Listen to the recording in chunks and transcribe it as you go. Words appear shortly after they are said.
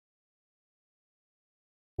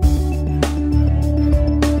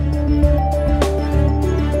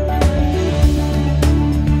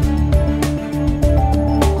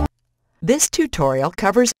This tutorial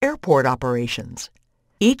covers airport operations.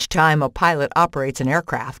 Each time a pilot operates an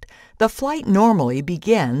aircraft, the flight normally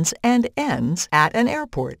begins and ends at an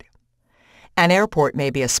airport. An airport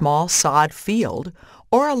may be a small sod field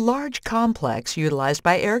or a large complex utilized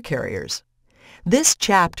by air carriers. This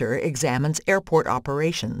chapter examines airport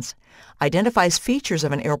operations, identifies features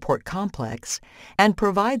of an airport complex, and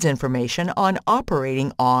provides information on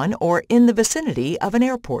operating on or in the vicinity of an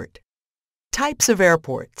airport. Types of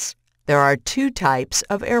airports. There are two types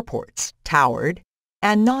of airports, towered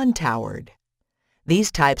and non-towered.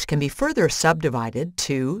 These types can be further subdivided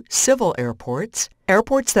to civil airports,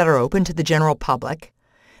 airports that are open to the general public,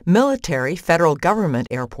 military federal government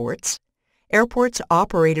airports, airports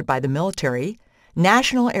operated by the military,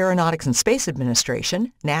 National Aeronautics and Space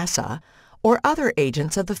Administration, NASA, or other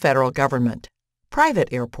agents of the federal government.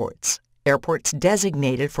 Private airports, airports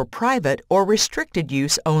designated for private or restricted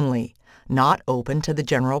use only, not open to the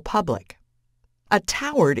general public. A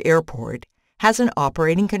towered airport has an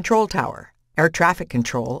operating control tower. Air Traffic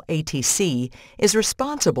Control, ATC, is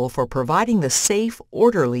responsible for providing the safe,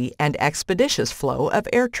 orderly, and expeditious flow of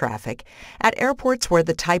air traffic at airports where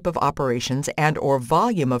the type of operations and/or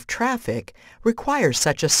volume of traffic requires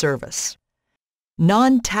such a service.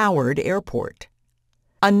 Non-towered airport.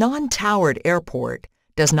 A non-towered airport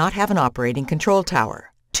does not have an operating control tower.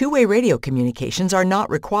 Two-way radio communications are not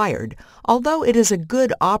required, although it is a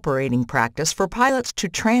good operating practice for pilots to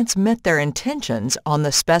transmit their intentions on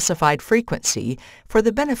the specified frequency for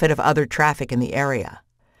the benefit of other traffic in the area.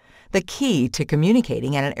 The key to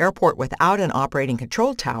communicating at an airport without an operating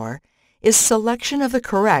control tower is selection of the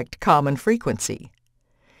correct common frequency.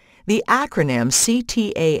 The acronym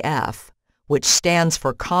CTAF, which stands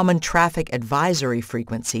for Common Traffic Advisory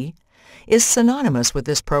Frequency, is synonymous with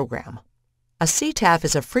this program. A CTAF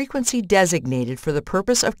is a frequency designated for the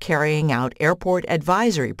purpose of carrying out airport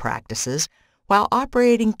advisory practices while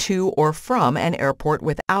operating to or from an airport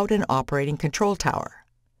without an operating control tower.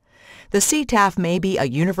 The CTAF may be a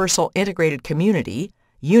Universal Integrated Community,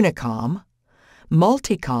 UNICOM,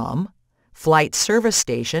 Multicom, Flight Service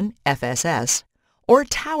Station, FSS, or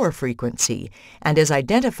tower frequency and is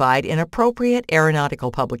identified in appropriate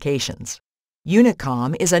aeronautical publications.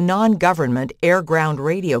 UNICOM is a non-government air-ground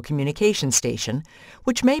radio communication station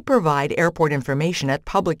which may provide airport information at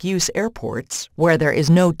public-use airports where there is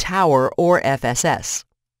no tower or FSS.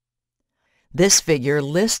 This figure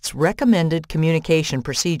lists recommended communication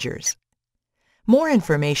procedures. More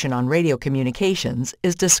information on radio communications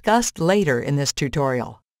is discussed later in this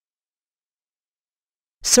tutorial.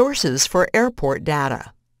 Sources for airport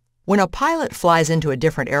data. When a pilot flies into a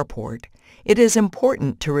different airport, it is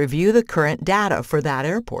important to review the current data for that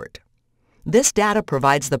airport. This data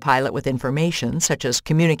provides the pilot with information such as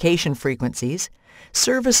communication frequencies,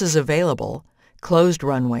 services available, closed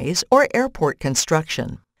runways, or airport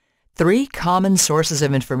construction. Three common sources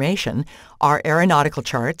of information are aeronautical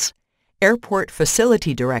charts, Airport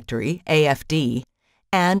Facility Directory, AFD,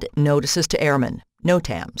 and Notices to Airmen,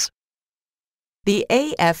 NOTAMs. The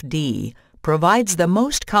AFD provides the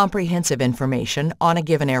most comprehensive information on a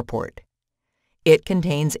given airport. It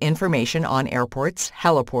contains information on airports,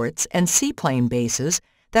 heliports, and seaplane bases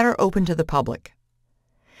that are open to the public.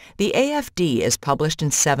 The AFD is published in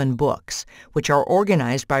 7 books, which are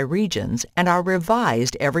organized by regions and are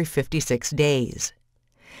revised every 56 days.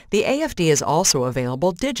 The AFD is also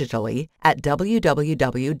available digitally at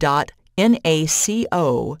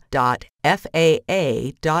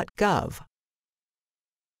www.naco.faa.gov.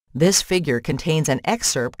 This figure contains an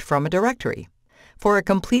excerpt from a directory. For a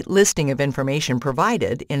complete listing of information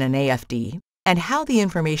provided in an AFD and how the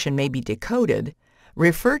information may be decoded,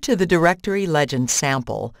 refer to the directory legend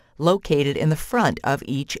sample located in the front of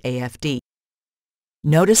each AFD.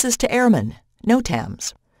 Notices to Airmen,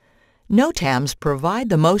 NOTAMs. NOTAMs provide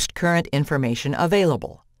the most current information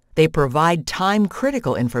available. They provide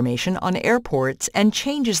time-critical information on airports and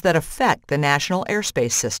changes that affect the national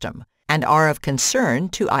airspace system and are of concern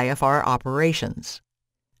to IFR operations.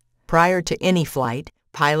 Prior to any flight,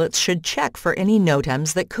 pilots should check for any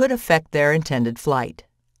NOTAMs that could affect their intended flight.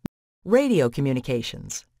 Radio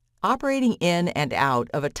communications. Operating in and out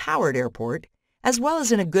of a towered airport, as well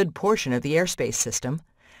as in a good portion of the airspace system,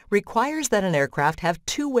 requires that an aircraft have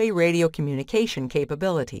two-way radio communication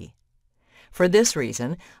capability. For this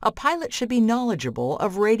reason, a pilot should be knowledgeable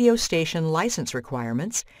of radio station license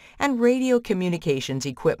requirements and radio communications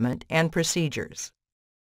equipment and procedures.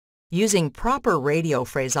 Using proper radio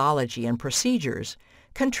phraseology and procedures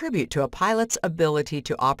contribute to a pilot's ability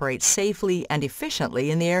to operate safely and efficiently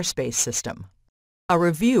in the airspace system. A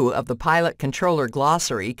review of the pilot controller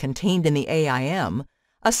glossary contained in the AIM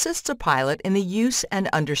assists a pilot in the use and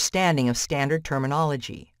understanding of standard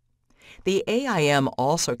terminology. The AIM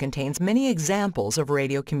also contains many examples of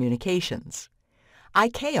radio communications.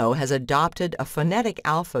 ICAO has adopted a phonetic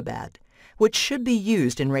alphabet, which should be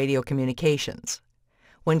used in radio communications.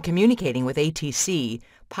 When communicating with ATC,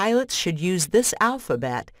 pilots should use this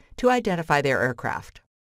alphabet to identify their aircraft.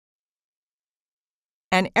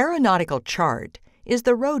 An aeronautical chart is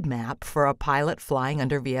the roadmap for a pilot flying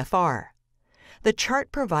under VFR. The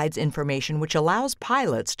chart provides information which allows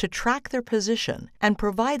pilots to track their position and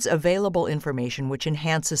provides available information which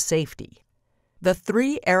enhances safety. The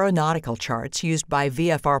three aeronautical charts used by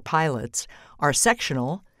VFR pilots are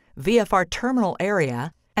sectional, VFR terminal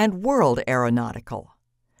area, and world aeronautical.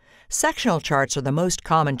 Sectional charts are the most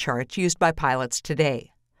common charts used by pilots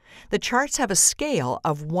today. The charts have a scale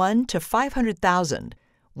of 1 to 500,000.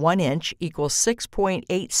 1 inch equals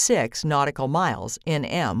 6.86 nautical miles,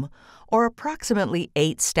 NM, or approximately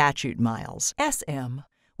 8 statute miles, SM,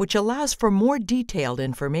 which allows for more detailed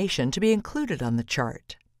information to be included on the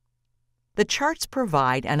chart. The charts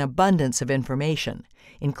provide an abundance of information,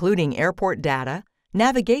 including airport data,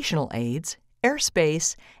 navigational aids,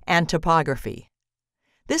 airspace, and topography.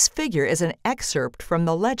 This figure is an excerpt from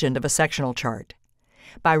the legend of a sectional chart.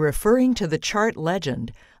 By referring to the chart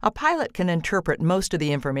legend, a pilot can interpret most of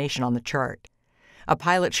the information on the chart. A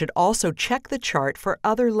pilot should also check the chart for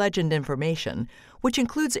other legend information, which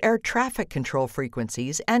includes air traffic control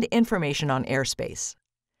frequencies and information on airspace.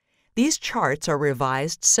 These charts are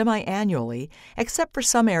revised semi-annually, except for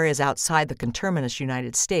some areas outside the conterminous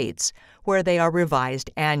United States, where they are revised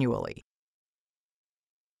annually.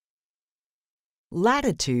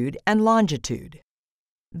 Latitude and longitude.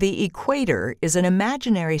 The equator is an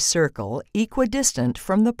imaginary circle equidistant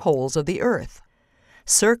from the poles of the Earth.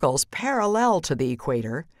 Circles parallel to the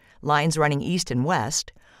equator, lines running east and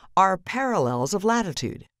west, are parallels of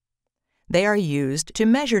latitude. They are used to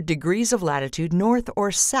measure degrees of latitude north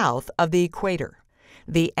or south of the equator.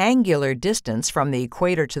 The angular distance from the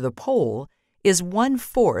equator to the pole is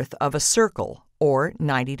 1/4 of a circle, or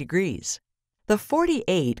 90 degrees. The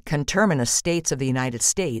 48 conterminous states of the United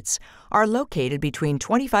States are located between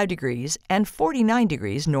 25 degrees and 49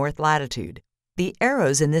 degrees north latitude. The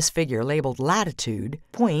arrows in this figure labeled latitude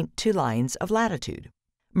point to lines of latitude.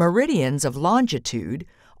 Meridians of longitude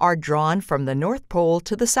are drawn from the North Pole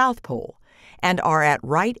to the South Pole and are at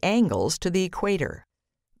right angles to the equator.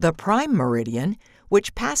 The prime meridian,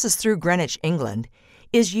 which passes through Greenwich, England,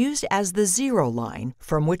 is used as the zero line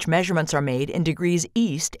from which measurements are made in degrees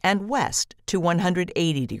east and west to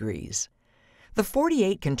 180 degrees. The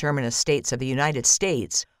 48 conterminous states of the United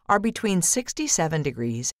States are between 67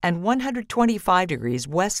 degrees and 125 degrees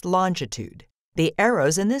west longitude. The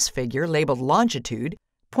arrows in this figure labeled longitude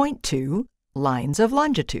point to lines of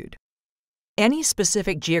longitude. Any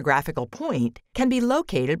specific geographical point can be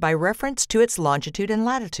located by reference to its longitude and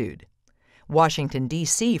latitude. Washington,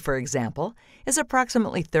 D.C., for example, is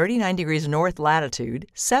approximately 39 degrees north latitude,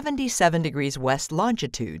 77 degrees west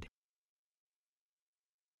longitude.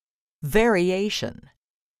 Variation.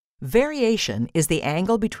 Variation is the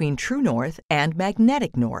angle between true north and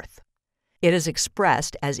magnetic north. It is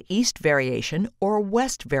expressed as east variation or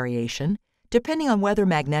west variation, depending on whether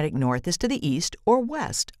magnetic north is to the east or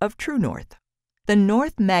west of true north. The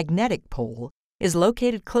North Magnetic Pole is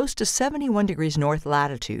located close to 71 degrees north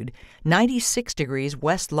latitude, 96 degrees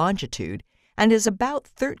west longitude, and is about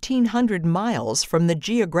 1,300 miles from the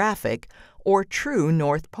geographic or true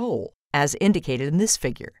North Pole, as indicated in this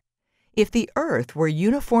figure. If the Earth were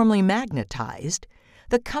uniformly magnetized,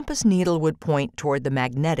 the compass needle would point toward the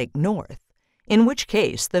magnetic north, in which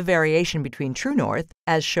case the variation between true north,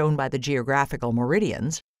 as shown by the geographical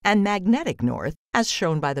meridians, and magnetic north, as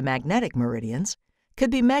shown by the magnetic meridians, could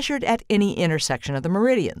be measured at any intersection of the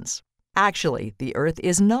meridians. Actually, the Earth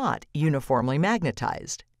is not uniformly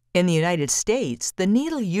magnetized. In the United States, the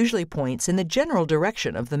needle usually points in the general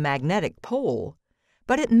direction of the magnetic pole,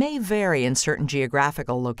 but it may vary in certain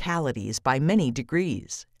geographical localities by many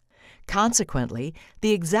degrees. Consequently,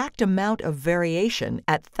 the exact amount of variation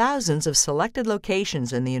at thousands of selected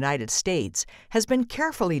locations in the United States has been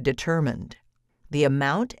carefully determined. The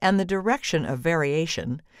amount and the direction of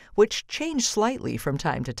variation, which change slightly from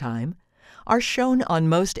time to time, are shown on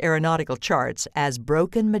most aeronautical charts as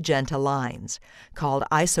broken magenta lines, called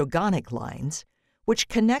isogonic lines, which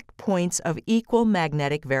connect points of equal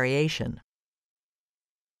magnetic variation.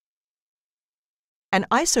 An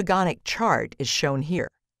isogonic chart is shown here.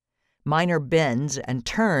 Minor bends and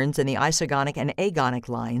turns in the isogonic and agonic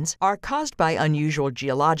lines are caused by unusual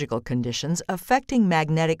geological conditions affecting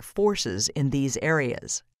magnetic forces in these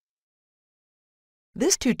areas.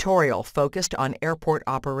 This tutorial focused on airport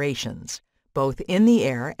operations, both in the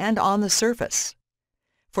air and on the surface.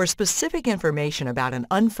 For specific information about an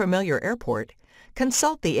unfamiliar airport,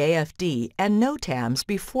 consult the AFD and NOTAMs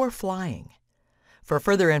before flying. For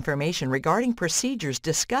further information regarding procedures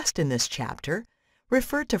discussed in this chapter,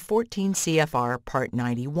 refer to 14 CFR Part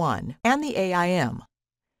 91 and the AIM.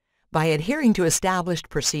 By adhering to established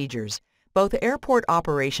procedures, both airport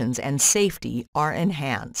operations and safety are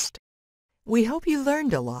enhanced. We hope you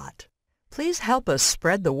learned a lot. Please help us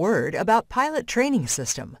spread the word about Pilot Training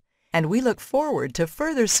System, and we look forward to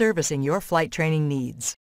further servicing your flight training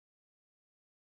needs.